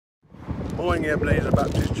Morning, Ebenezer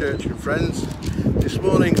Baptist Church and friends. This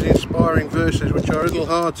morning's inspiring verses, which are a little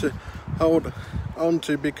hard to hold on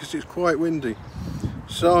to because it's quite windy.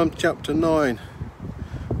 Psalm chapter 9,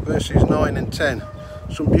 verses 9 and 10.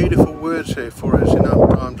 Some beautiful words here for us in our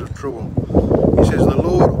times of trouble. He says, "The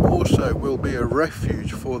Lord also will be a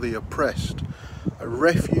refuge for the oppressed, a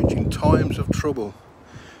refuge in times of trouble.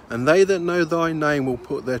 And they that know thy name will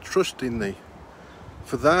put their trust in thee.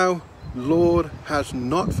 For thou, Lord, hast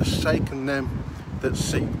not forsaken them that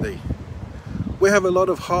seek thee." We have a lot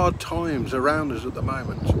of hard times around us at the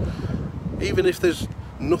moment. Even if there's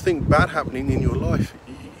nothing bad happening in your life,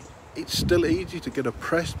 it's still easy to get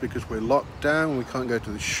oppressed because we're locked down. We can't go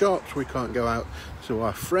to the shops, we can't go out to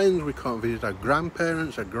our friends, we can't visit our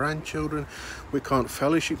grandparents, our grandchildren, we can't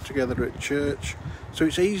fellowship together at church. So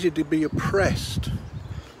it's easy to be oppressed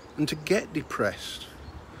and to get depressed.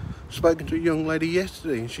 Spoken to a young lady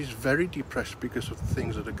yesterday and she's very depressed because of the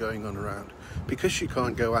things that are going on around, because she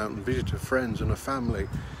can't go out and visit her friends and her family.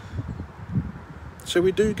 So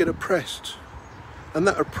we do get oppressed, and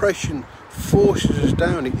that oppression forces us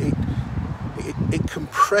down. It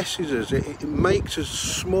compresses us, it makes us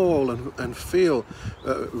small and feel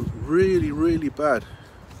really, really bad.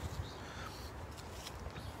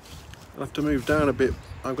 I'll have to move down a bit,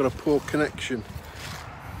 I've got a poor connection.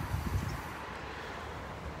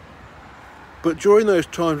 But during those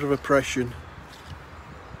times of oppression,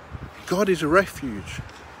 God is a refuge.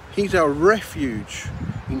 He's our refuge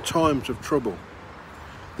in times of trouble.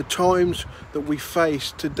 The times that we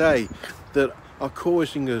face today that are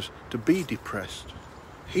causing us to be depressed.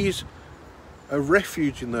 He's a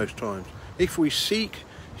refuge in those times. If we seek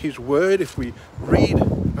His word, if we read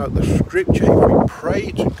out the scripture, if we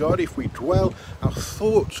pray to God, if we dwell our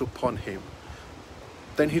thoughts upon Him,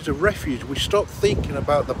 then He's a refuge. We stop thinking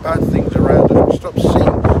about the bad things around us. We stop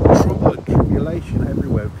seeing trouble and tribulation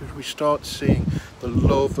everywhere because we start seeing the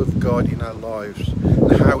love of God in our lives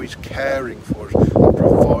and how He's caring for us and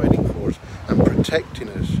providing for us and protecting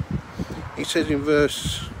us. He says in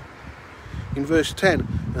verse 10,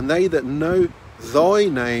 "And they that know thy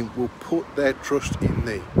name will put their trust in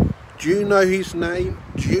thee." Do you know His name?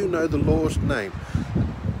 Do you know the Lord's name?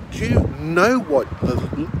 Do you know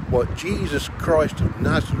what Jesus Christ of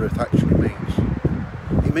Nazareth actually means?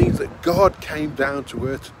 It means that God came down to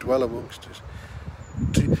earth to dwell amongst us,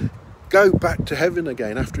 to go back to heaven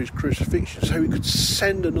again after His crucifixion, so He could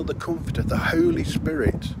send another comforter, the Holy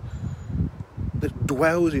Spirit, that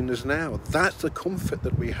dwells in us now. That's the comfort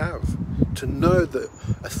that we have, to know that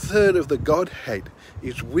a third of the Godhead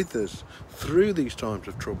is with us through these times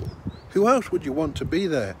of trouble. Who else would you want to be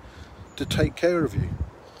there to take care of you?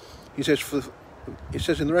 He says, it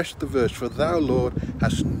says in the rest of the verse, "For thou, Lord,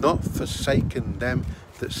 hast not forsaken them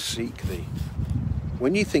that seek thee."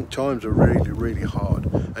 When you think times are really, really hard,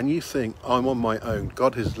 and you think, I'm on my own,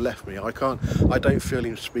 God has left me, I don't feel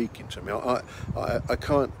Him speaking to me,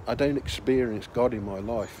 I don't experience God in my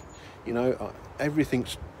life, you know,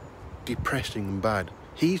 everything's depressing and bad.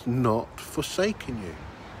 He's not forsaken you.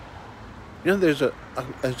 You know, there's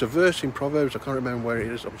a verse in Proverbs, I can't remember where it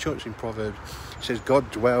is, I'm sure it's in Proverbs. It says, God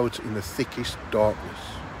dwells in the thickest darkness.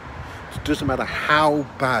 It doesn't matter how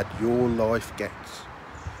bad your life gets,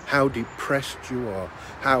 how depressed you are,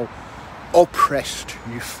 how oppressed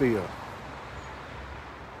you feel.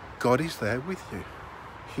 God is there with you.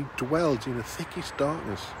 He dwells in the thickest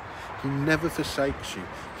darkness. He never forsakes you.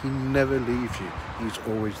 He never leaves you. He's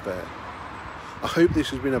always there. I hope this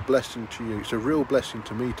has been a blessing to you. It's a real blessing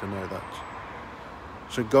to me to know that.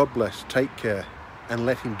 So God bless, take care, and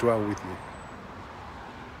let Him dwell with you.